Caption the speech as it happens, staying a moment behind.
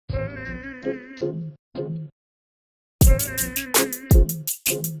Hey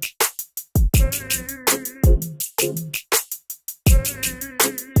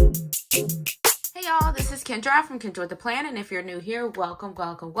y'all, this is Kendra from Kendra the Plan, and if you're new here, welcome,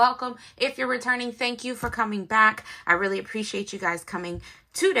 welcome, welcome. If you're returning, thank you for coming back. I really appreciate you guys coming.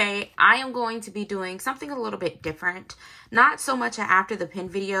 Today, I am going to be doing something a little bit different. Not so much an after the pin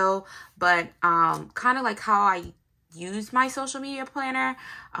video, but kind of like how I use my social media planner.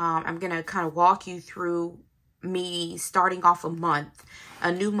 I'm going to kind of walk you through me starting off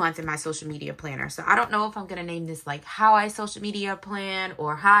a new month in my social media planner. So I don't know if I'm going to name this like how I social media plan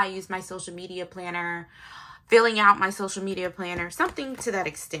or how I use my social media planner, filling out my social media planner, something to that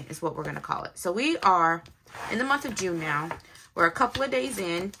extent is what we're going to call it. So we are in the month of June now. We're a couple of days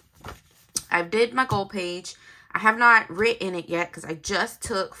in. I did my goal page. I have not written it yet because I just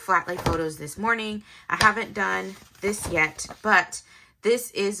took flat lay photos this morning. I haven't done this yet, but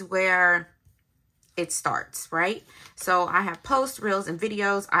this is where it starts, right? So I have posts, reels, and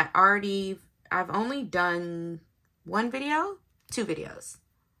videos. I've only done one video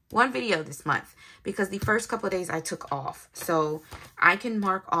this month because the first couple of days I took off. So I can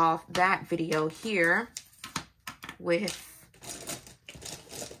mark off that video here with,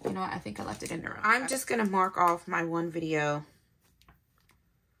 you know what, I think I left it in there. I'm just going to mark off my one video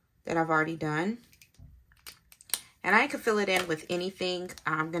that I've already done. And I could fill it in with anything.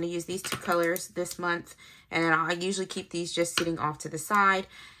 I'm going to use these two colors this month. And then I usually keep these just sitting off to the side.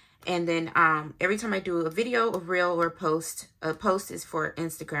 And then every time I do a video, a reel, or a post is for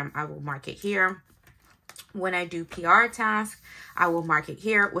Instagram, I will mark it here. When I do PR tasks, I will mark it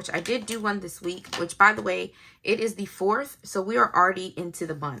here, which I did do one this week, which by the way, it is the 4th. So we are already into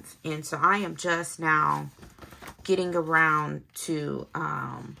the month. And so I am just now getting around to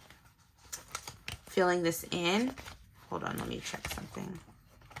filling this in. Hold on, let me check something.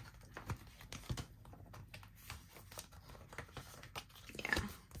 Yeah.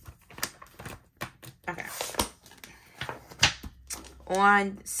 Okay.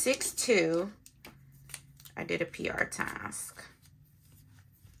 On 6/2, I did a PR task.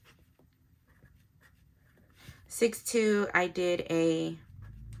 6/2, I did a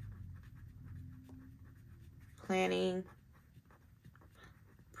planning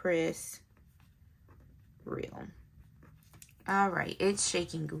press reel. All right, it's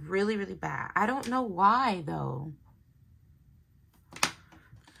shaking really, really bad. I don't know why though.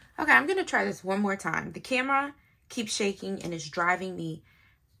 Okay, I'm gonna try this one more time. The camera keeps shaking and it's driving me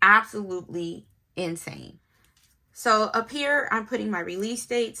absolutely insane. So up here, I'm putting my release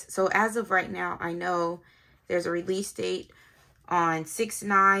dates. So as of right now, I know there's a release date on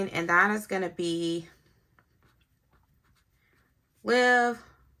 6/9, and that is gonna be Live,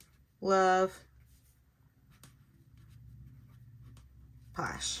 Love,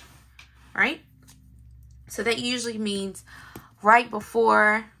 Posh, right? So that usually means right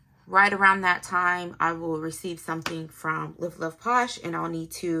around that time, I will receive something from Live, Love, Posh, and I'll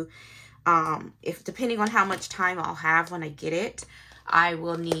need to, if depending on how much time I'll have when I get it, I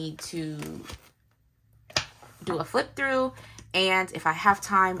will need to do a flip through, and if I have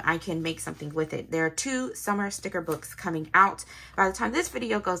time, I can make something with it. There are 2 summer sticker books coming out. By the time this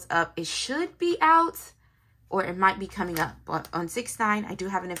video goes up, it should be out, or it might be coming up. But on 6/9, I do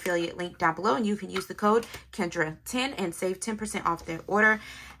have an affiliate link down below, and you can use the code Kendra10 and save 10% off their order.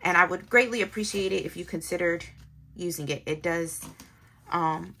 And I would greatly appreciate it if you considered using it. It does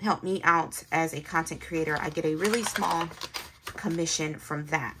help me out as a content creator. I get a really small commission from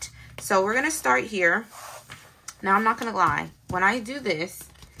that. So we're going to start here. Now, I'm not going to lie. When I do this,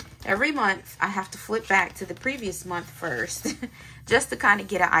 every month, I have to flip back to the previous month first just to kind of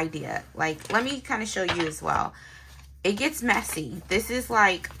get an idea. Like, let me kind of show you as well. It gets messy. This is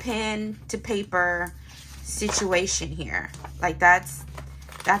like pen to paper situation here. Like, that's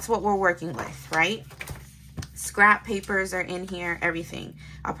what we're working with, right? Scrap papers are in here, everything.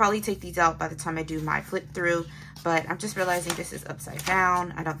 I'll probably take these out by the time I do my flip through, but I'm just realizing this is upside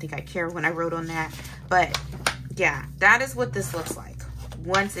down. I don't think I care when I wrote on that, but yeah, that is what this looks like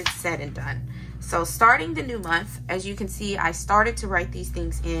once it's said and done. So starting the new month, as you can see, I started to write these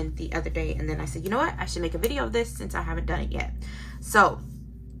things in the other day, and then I said, you know what, I should make a video of this since I haven't done it yet. So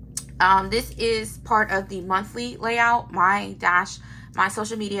this is part of the monthly layout. My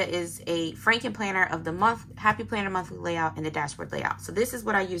social media is a Franken planner of the month, Happy Planner monthly layout, and the dashboard layout. So this is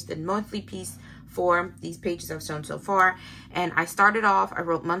what I use the monthly piece for, these pages I've shown so far. And I started off, I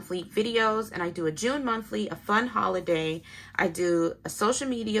wrote monthly videos, and I do a June monthly, a fun holiday. I do a social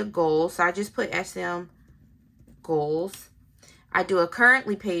media goal. So I just put SM goals. I do a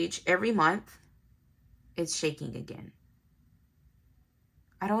currently page every month. It's shaking again.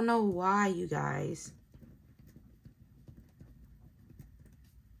 I don't know why, you guys.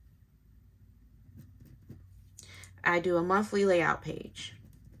 I do a monthly layout page.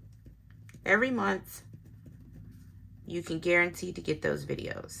 Every month, you can guarantee to get those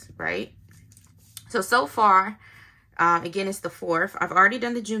videos, right? So far, again, it's the 4th. I've already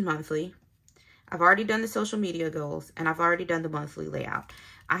done the June monthly. I've already done the social media goals, and I've already done the monthly layout.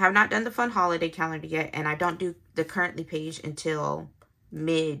 I have not done the fun holiday calendar yet, and I don't do the currently page until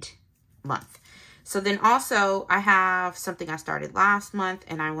mid-month. So then also, I have something I started last month,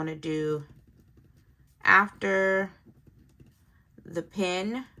 and I want to do after the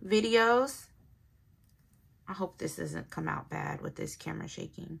pin videos. I hope this doesn't come out bad with this camera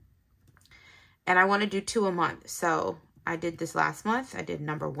shaking. And I want to do 2 a month. So I did this last month. I did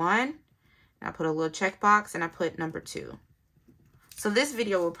number 1. I put a little checkbox and I put number 2. So this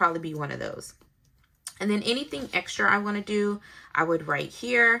video will probably be one of those. And then anything extra I want to do, I would write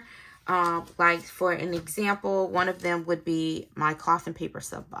here. Like for an example, one of them would be my cloth and paper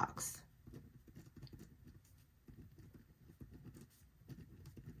sub box.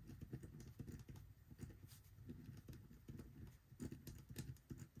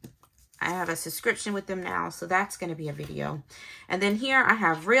 I have a subscription with them now, so that's going to be a video. And then here I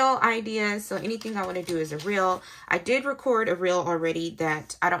have reel ideas. So anything I want to do is a reel. I did record a reel already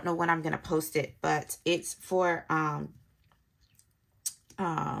that I don't know when I'm going to post it, but it's for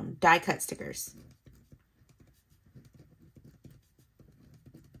die cut stickers.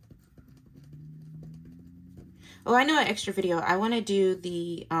 Oh, I know an extra video. I want to do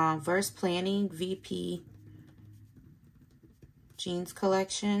the verse planning VP jeans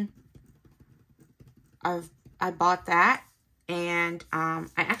collection. I bought that, and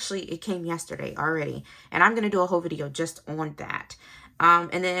it came yesterday already, and I'm gonna do a whole video just on that.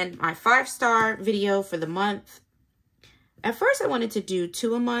 And then my 5-star video for the month. At first I wanted to do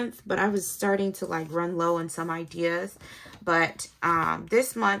 2 a month, but I was starting to like run low on some ideas. But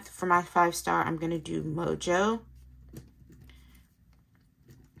this month for my 5-star, I'm gonna do JoJo,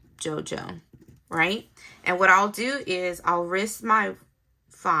 right? And what I'll do is I'll list my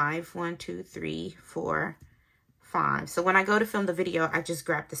 1, 2, 3, 4, 5. So when I go to film the video, I just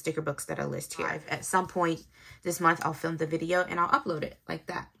grab the sticker books that I list here. At some point this month, I'll film the video and I'll upload it like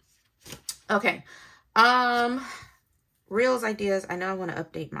that. Okay. Reels ideas. I know I want to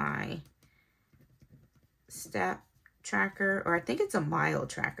update my step tracker, or I think it's a mile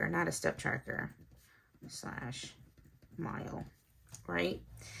tracker, not a step tracker / mile, right?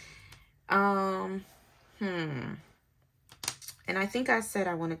 And I think I said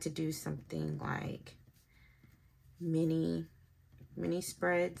I wanted to do something like mini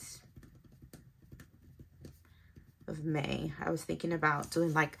spreads of May. I was thinking about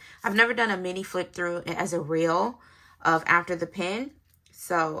doing like, I've never done a mini flip through as a reel of after the pin.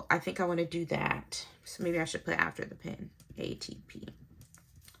 So I think I want to do that. So maybe I should put after the pin, ATP,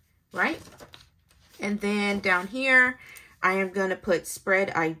 right? And then down here, I am going to put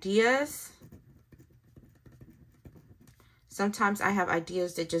spread ideas. Sometimes I have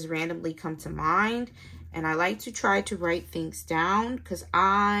ideas that just randomly come to mind, and I like to try to write things down because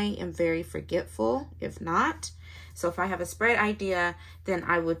I am very forgetful if not. So if I have a spread idea, then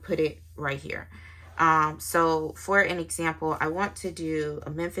I would put it right here. So for an example, I want to do a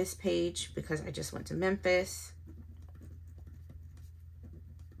Memphis page because I just went to Memphis.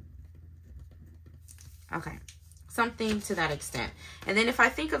 Okay. Something to that extent. And then if I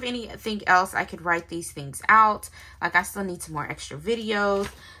think of anything else, I could write these things out. Like I still need some more extra videos.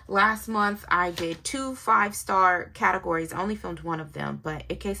 Last month, I did 2 5-star categories. I only filmed 1 of them, but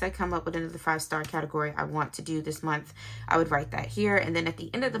in case I come up with another 5-star category I want to do this month, I would write that here. And then at the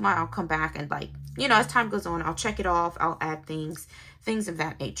end of the month, I'll come back and like, you know, as time goes on, I'll check it off. I'll add things of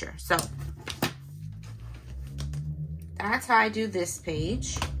that nature. So that's how I do this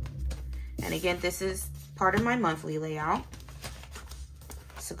page. And again, this is part of my monthly layout.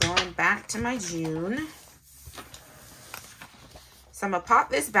 So going back to my June. So I'm gonna pop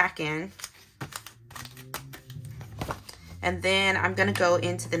this back in. And then I'm gonna go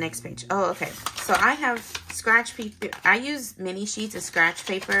into the next page. Oh, okay. So I have scratch paper. I use mini sheets of scratch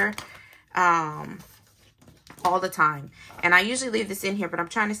paper all the time. And I usually leave this in here, but I'm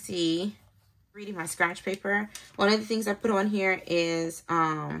trying to see, reading my scratch paper. One of the things I put on here is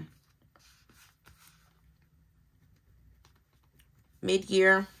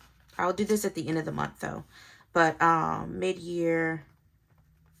mid-year. I'll do this at the end of the month though. But mid-year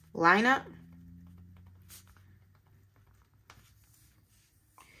lineup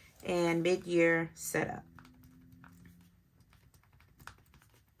and mid-year setup.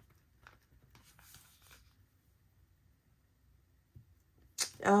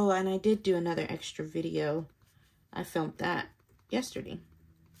 Oh, and I did do another extra video. I filmed that yesterday.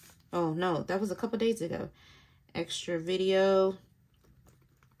 Oh, no, that was a couple days ago. Extra video.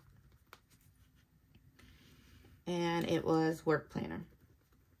 And it was work planner.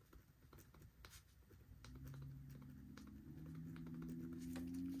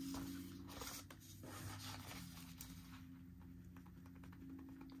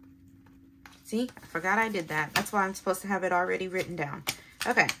 See, I forgot I did that. That's why I'm supposed to have it already written down.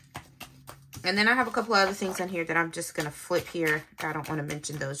 Okay. And then I have a couple other things on here that I'm just going to flip here. I don't want to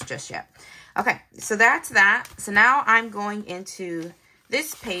mention those just yet. Okay, so that's that. So now I'm going into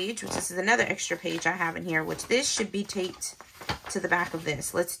this page, which is another extra page I have in here, which this should be taped to the back of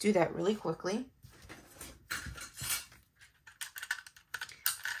this. Let's do that really quickly.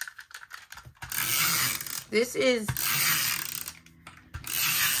 This is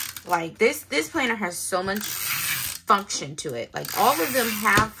like this planner has so much function to it. Like all of them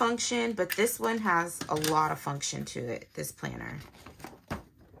have function, but this one has a lot of function to it, this planner,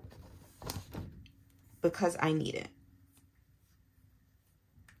 because I need it.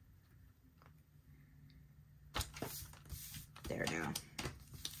 There we go.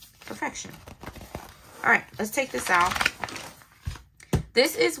 Perfection. All right, let's take this out.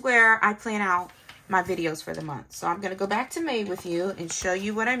 This is where I plan out my videos for the month. So I'm going to go back to May with you and show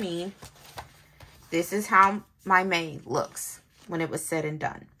you what I mean. This is how my May looks when it was said and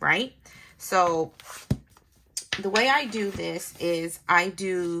done, right? So the way I do this is I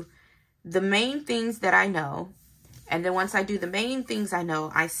do the main things that I know. And then once I do the main things I know,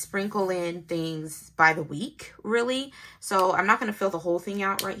 I sprinkle in things by the week, really. So I'm not going to fill the whole thing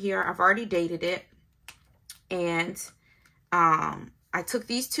out right here. I've already dated it. And I took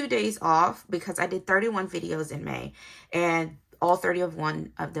these 2 days off because I did 31 videos in May. And all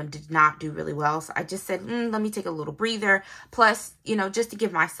 31 of them did not do really well. So I just said, let me take a little breather. Plus, you know, just to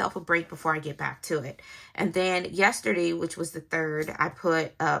give myself a break before I get back to it. And then yesterday, which was the 3rd, I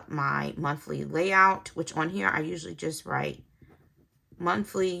put up my monthly layout, which on here, I usually just write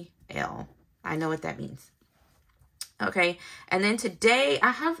monthly L. I know what that means. Okay. And then today, I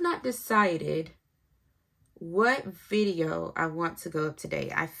have not decided what video I want to go up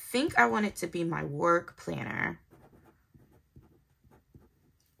today. I think I want it to be my work planner.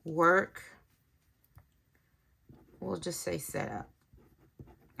 Work, we'll just say setup.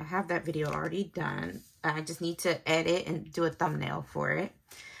 I have that video already done. I just need to edit and do a thumbnail for it.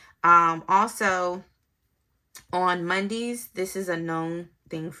 Also, on Mondays, this is a known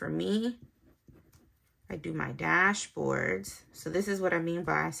thing for me. I do my dashboards. So this is what I mean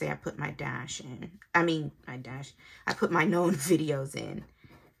by I say I put my dash in. I put my known videos in,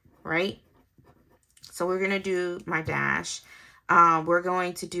 right? So we're going to do my dash. We're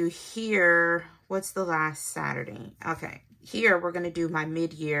going to do here, what's the last Saturday? Okay, here we're going to do my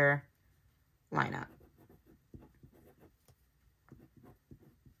mid-year lineup.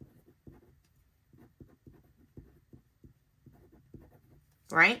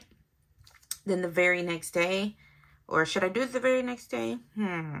 Right? Then the very next day, or should I do it the very next day?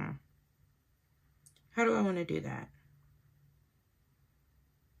 How do I want to do that?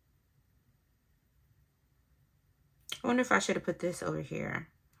 I wonder if I should have put this over here.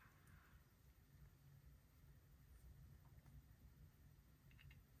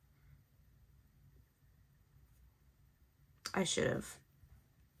 I should have.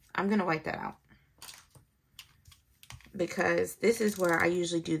 I'm going to wipe that out. Because this is where I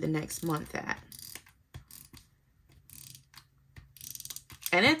usually do the next month at.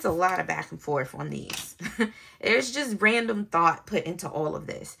 And it's a lot of back and forth on these. There's just random thought put into all of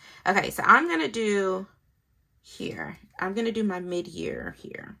this. Okay, so I'm going to do here. I'm going to do my mid-year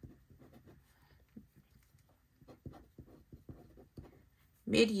here.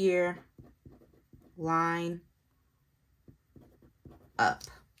 Mid-year line up.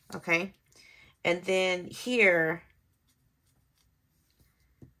 Okay. And then here's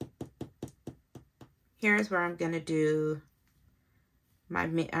where I'm going to do my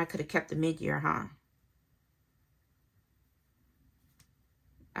I could have kept the mid-year, huh?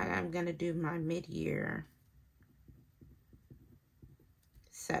 I'm going to do my mid-year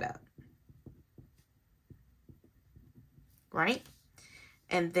setup. Right?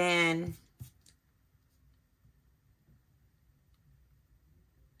 And then,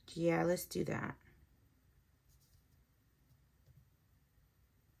 yeah, let's do that.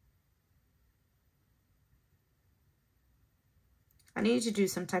 I need to do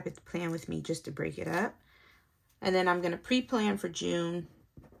some type of plan with me just to break it up. And then I'm going to pre-plan for June.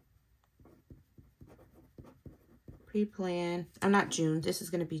 Pre-plan. I'm not June. This is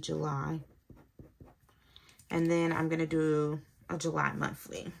going to be July. And then I'm going to do a July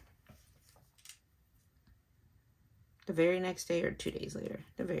monthly. The very next day or 2 days later.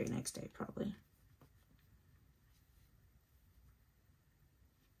 The very next day, probably.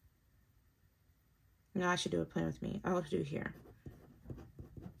 No, I should do a plan with me. I'll do here.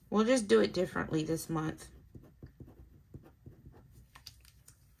 We'll just do it differently this month.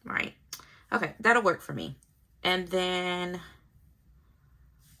 Right. Okay, that'll work for me. And then,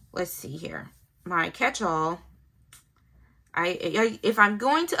 let's see here. My catch-all. If I'm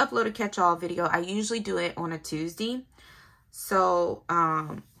going to upload a catch-all video, I usually do it on a Tuesday. So,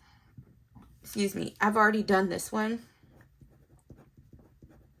 excuse me, I've already done this one.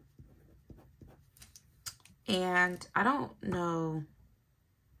 And I don't know.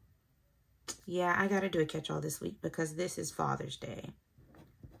 Yeah, I got to do a catch-all this week because this is Father's Day.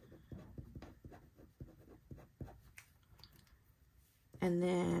 And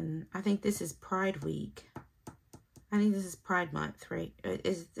then I think this is Pride Week. I think this is Pride Month, right?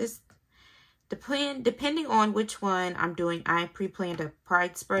 Is this depending on which one I'm doing? I pre-planned a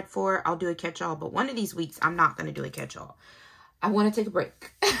Pride spread for. I'll do a catch-all, but one of these weeks I'm not going to do a catch-all. I want to take a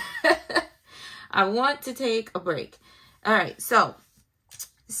break. I want to take a break. All right, so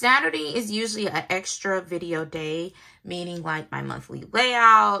Saturday is usually an extra video day, meaning like my monthly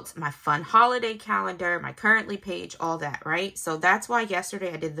layout, my fun holiday calendar, my currently page, all that, right? So that's why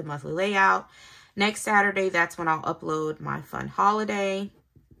yesterday I did the monthly layout. Next Saturday, that's when I'll upload my fun holiday.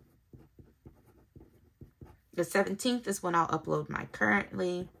 The 17th is when I'll upload my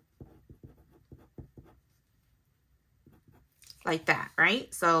currently. Like that,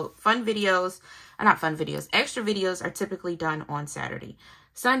 right? So fun videos, not fun videos, extra videos are typically done on Saturday.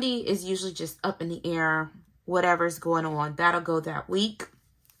 Sunday is usually just up in the air, whatever's going on. That'll go that week.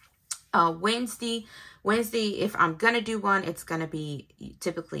 Wednesday, if I'm going to do one, it's going to be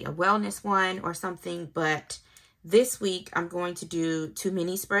typically a wellness one or something. But this week, I'm going to do 2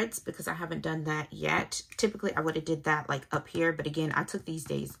 mini spreads because I haven't done that yet. Typically, I would have did that like up here. But again, I took these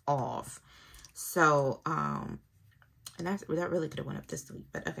days off. So, and that really could have went up this week.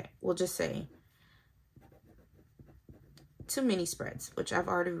 But okay, we'll just say 2 mini spreads, which I've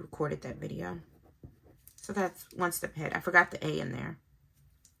already recorded that video. So that's one step ahead. I forgot the A in there.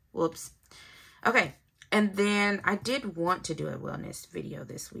 Whoops. Okay. And then I did want to do a wellness video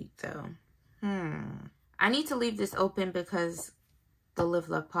this week, though. I need to leave this open because the Live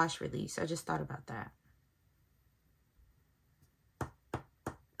Love Posh release. I just thought about that.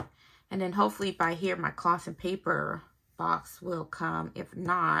 And then hopefully by here, my cloth and paper box will come. If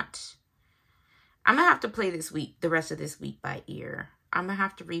not, I'm going to have to play this week, the rest of this week by ear. I'm going to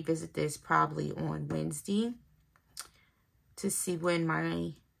have to revisit this probably on Wednesday to see when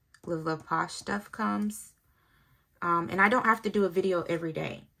my Live Love Posh stuff comes. And I don't have to do a video every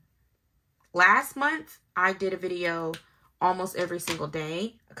day. Last month, I did a video almost every single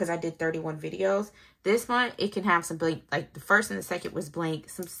day because I did 31 videos. This month, it can have some blank, like the first and the second was blank.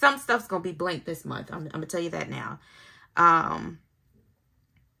 Some stuff's going to be blank this month. I'm going to tell you that now.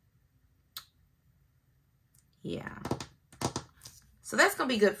 Yeah. So that's going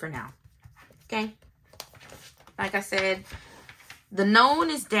to be good for now. Okay. Like I said, the known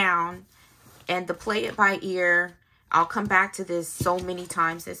is down and the play it by ear. I'll come back to this so many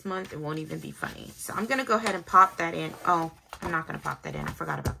times this month. It won't even be funny. So I'm going to go ahead and pop that in. Oh, I'm not going to pop that in. I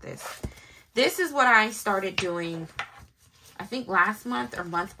forgot about this. This is what I started doing, I think last month or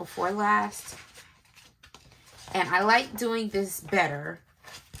month before last. And I like doing this better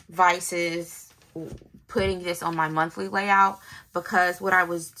versus putting this on my monthly layout, because what I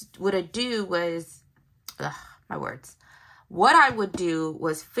would do was, my words. What I would do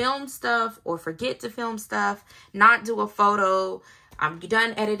was film stuff or forget to film stuff, not do a photo. I'm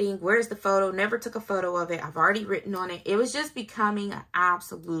done editing. Where's the photo? Never took a photo of it. I've already written on it. It was just becoming an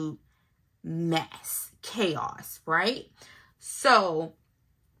absolute mess, chaos, right? So,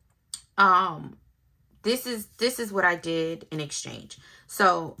 this is what I did in exchange.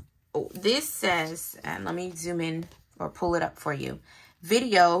 So this says, and let me zoom in or pull it up for you.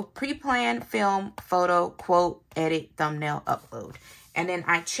 Video, pre-plan, film, photo, quote, edit, thumbnail, upload. And then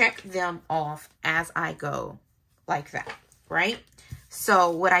I check them off as I go like that, right?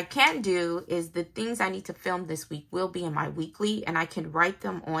 So what I can do is the things I need to film this week will be in my weekly, and I can write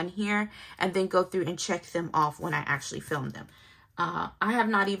them on here and then go through and check them off when I actually film them. I have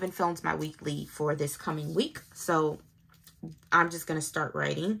not even filmed my weekly for this coming week, so I'm just going to start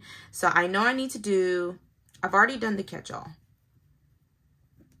writing. So I know I need to do, I've already done the catch-all.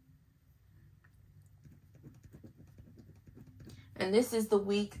 And this is the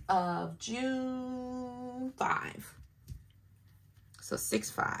week of June 5. So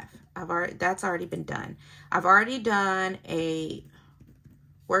 6/5. That's already been done. I've already done a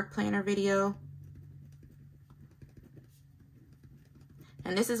work planner video.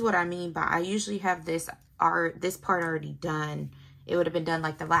 And this is what I mean by I usually have this part already done. It would have been done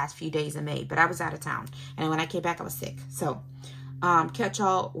like the last few days of May, but I was out of town. And when I came back, I was sick. So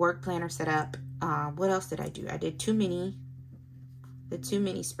catch-all work planner set up. What else did I do? I did the two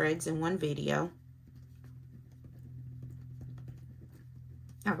mini spreads in one video.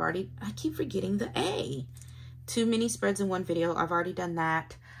 I keep forgetting the A. 2 mini spreads in one video. I've already done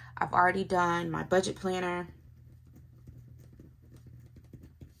that. I've already done my budget planner.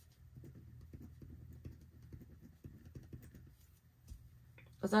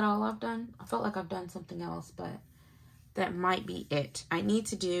 Was that all I've done? I felt like I've done something else, but that might be it. I need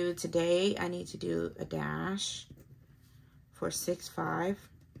to do today, I need to do a dash for 6/5.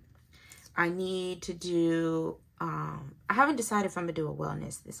 I need to do, I haven't decided if I'm gonna do a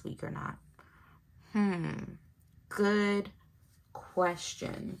wellness this week or not. Good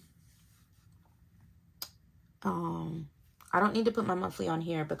question. I don't need to put my monthly on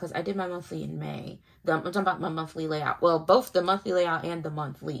here because I did my monthly in May. I'm talking about my monthly layout. Well, both the monthly layout and the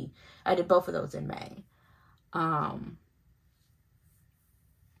monthly. I did both of those in May. I'm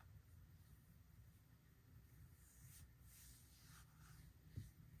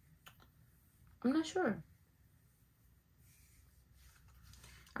not sure.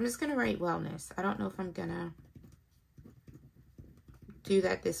 I'm just going to write wellness. I don't know if I'm going to do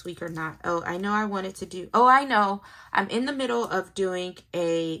that this week or not. Oh, I know I wanted to do, oh, I know. I'm in the middle of doing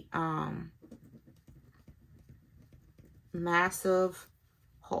a massive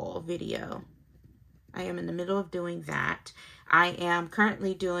haul video. I am in the middle of doing that. I am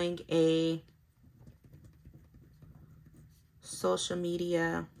currently doing a social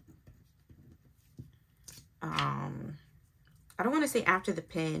media, I don't want to say after the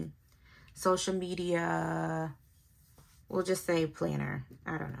pen, social media, we'll just say planner.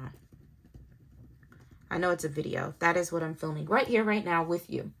 I don't know. I know it's a video. That is what I'm filming right here, right now with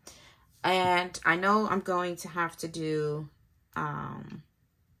you. And I know I'm going to have to do, I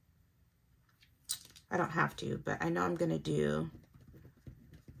don't have to, but I know I'm going to do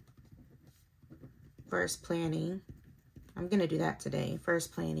first planning. I'm going to do that today.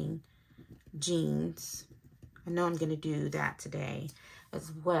 First planning jeans. I know I'm going to do that today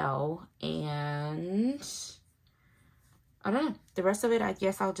as well. And I don't know. The rest of it, I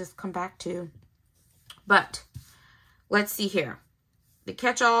guess I'll just come back to. But let's see here. The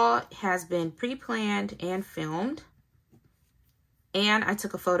catch-all has been pre-planned and filmed. And I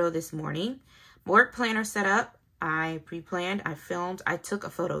took a photo this morning. Work planner set up. I pre-planned. I filmed. I took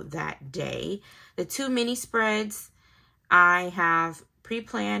a photo that day. The 2 mini spreads, I have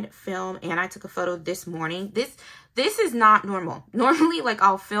pre-planned, film, and I took a photo this morning. This is not normal. Normally, like,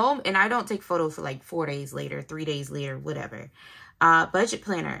 I'll film and I don't take photos for like 4 days later, 3 days later, whatever. Budget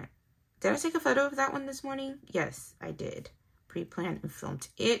planner. Did I take a photo of that one this morning? Yes, I did. Pre-planned and filmed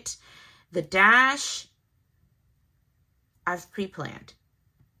it. The dash, I've pre-planned.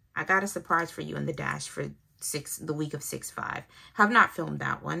 I got a surprise for you in the dash for the week of 6/5. Have not filmed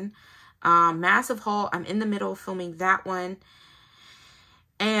that one. Massive haul, I'm in the middle of filming that one.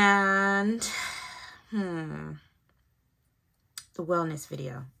 And the wellness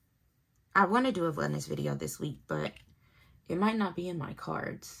video. I want to do a wellness video this week, but it might not be in my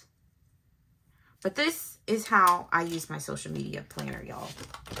cards. But this is how I use my social media planner, y'all.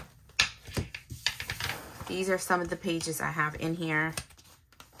 These are some of the pages I have in here.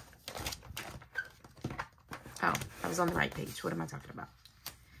 Oh, I was on the right page. What am I talking about?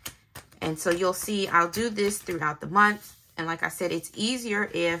 And so you'll see I'll do this throughout the month. And like I said, it's easier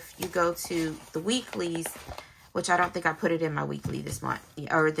if you go to the weeklies, which I don't think I put it in my weekly this month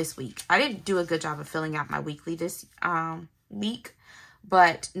or this week. I didn't do a good job of filling out my weekly this week.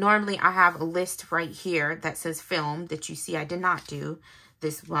 But normally I have a list right here that says film that you see I did not do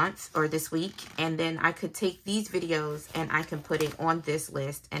this month or this week. And then I could take these videos and I can put it on this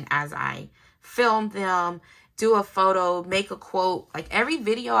list. And as I film them, do a photo, make a quote. Like every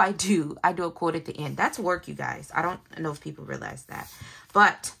video I do a quote at the end. That's work, you guys. I don't know if people realize that.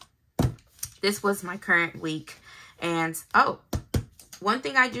 But this was my current week. And, oh, one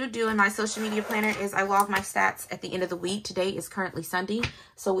thing I do in my social media planner is I log my stats at the end of the week. Today is currently Sunday,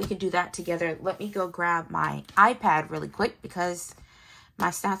 so we can do that together. Let me go grab my iPad really quick because my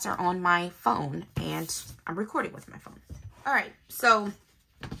stats are on my phone and I'm recording with my phone. All right, so,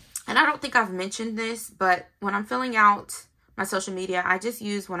 and I don't think I've mentioned this, but when I'm filling out my social media, I just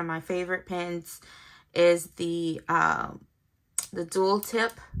use one of my favorite pens is the the dual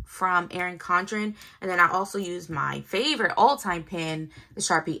tip from Erin Condren. And then I also use my favorite all-time pen, the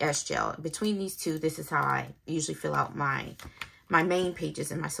Sharpie S Gel. Between these two, this is how I usually fill out my main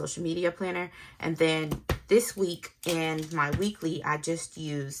pages in my social media planner. And then this week in my weekly, I just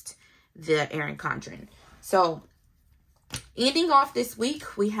used the Erin Condren. So ending off this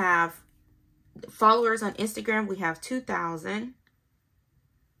week, we have followers on Instagram. We have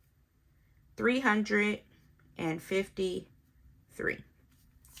 2,353.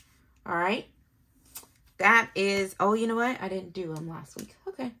 All right. That is, oh, you know what? I didn't do them last week.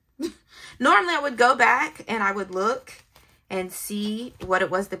 Okay. Normally I would go back and I would look and see what it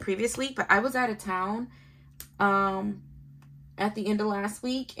was the previous week, but I was out of town at the end of last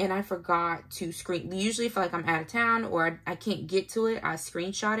week, and I forgot to usually if like I'm out of town or I can't get to it, I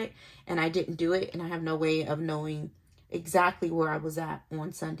screenshot it, and I didn't do it, and I have no way of knowing exactly where I was at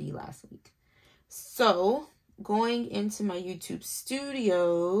on Sunday last week. So going into my YouTube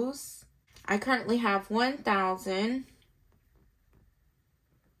studios, I currently have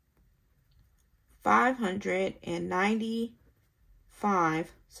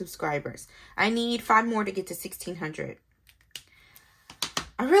 1,595 subscribers. I need 5 more to get to 1,600.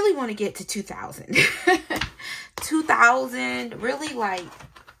 I really want to get to 2,000. 2,000, really, like,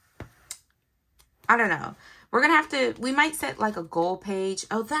 I don't know. We're going to have to, we might set like a goal page.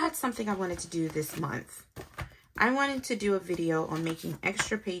 Oh, that's something I wanted to do this month. I wanted to do a video on making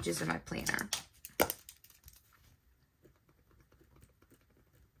extra pages in my planner.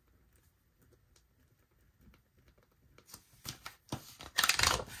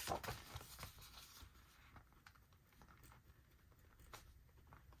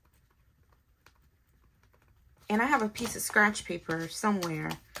 And I have a piece of scratch paper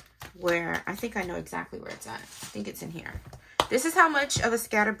somewhere where I think I know exactly where it's at. I think it's in here. This is how much of a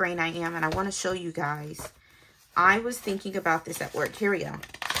scatterbrain I am, and I want to show you guys. I was thinking about this at work. Here we go.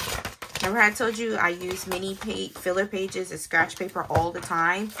 Remember I told you I use mini filler pages as scratch paper all the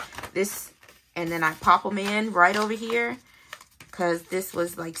time? And then I pop them in right over here, because this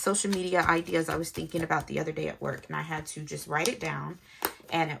was like social media ideas I was thinking about the other day at work, and I had to just write it down.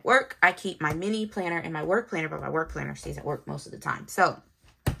 And at work, I keep my mini planner and my work planner, but my work planner stays at work most of the time. So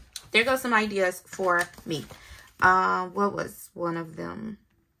there goes some ideas for me. What was one of them?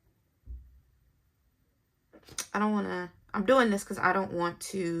 I'm doing this because I don't want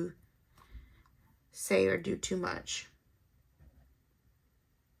to say or do too much.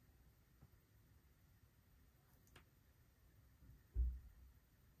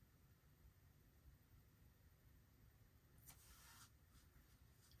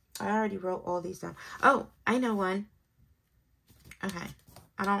 I already wrote all these down. Oh, I know one. Okay.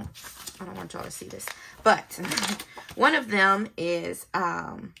 I don't want y'all to see this. But one of them is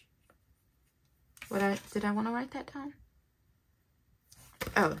did I want to write that down?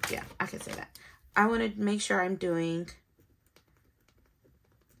 Oh, yeah, I can say that. I want to make sure I'm doing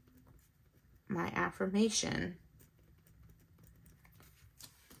my affirmation.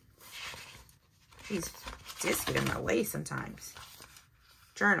 These just get in my way sometimes.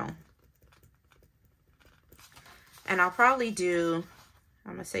 Journal. And I'll probably do,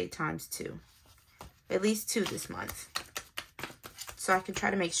 I'm going to say ×2. At least 2 this month. So I can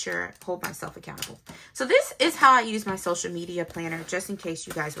try to make sure, hold myself accountable. So this is how I use my social media planner, just in case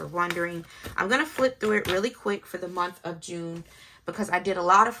you guys were wondering. I'm going to flip through it really quick for the month of June, because I did a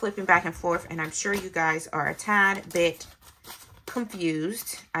lot of flipping back and forth, and I'm sure you guys are a tad bit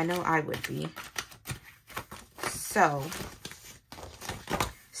confused. I know I would be. So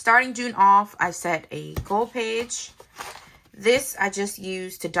starting June off, I set a goal page. This I just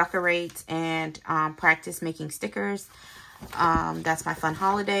use to decorate and practice making stickers. That's my fun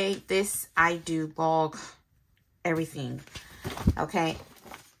holiday. This I do log everything. Okay.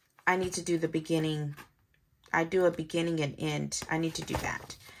 I need to do the beginning. I do a beginning and end. I need to do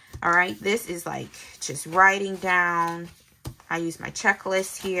that. All right. This is like just writing down. I use my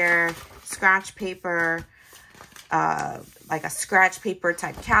checklist here, scratch paper, like a scratch paper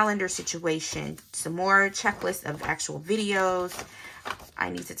type calendar situation, some more checklists of actual videos.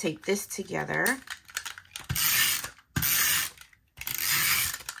 I need to take this together.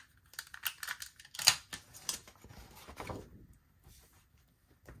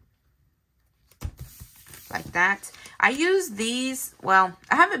 Like that. I use these, well,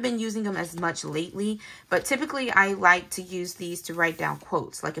 I haven't been using them as much lately, but typically I like to use these to write down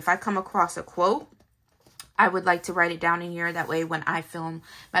quotes. Like if I come across a quote, I would like to write it down in here. That way when I film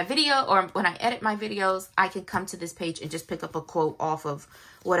my video or when I edit my videos, I can come to this page and just pick up a quote off of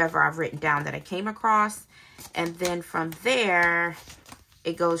whatever I've written down that I came across. And then from there,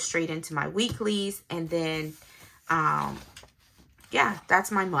 it goes straight into my weeklies. And then yeah,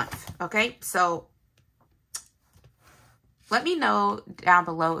 that's my month. Okay, so let me know down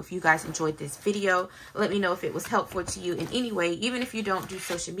below if you guys enjoyed this video. Let me know if it was helpful to you in any way, even if you don't do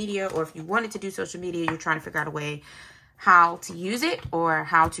social media, or if you wanted to do social media, you're trying to figure out a way how to use it or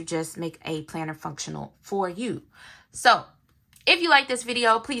how to just make a planner functional for you. So if you like this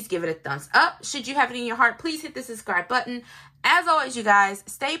video, please give it a thumbs up. Should you have it in your heart, please hit the subscribe button. As always, you guys,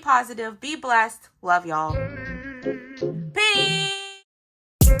 stay positive, be blessed. Love y'all. Peace.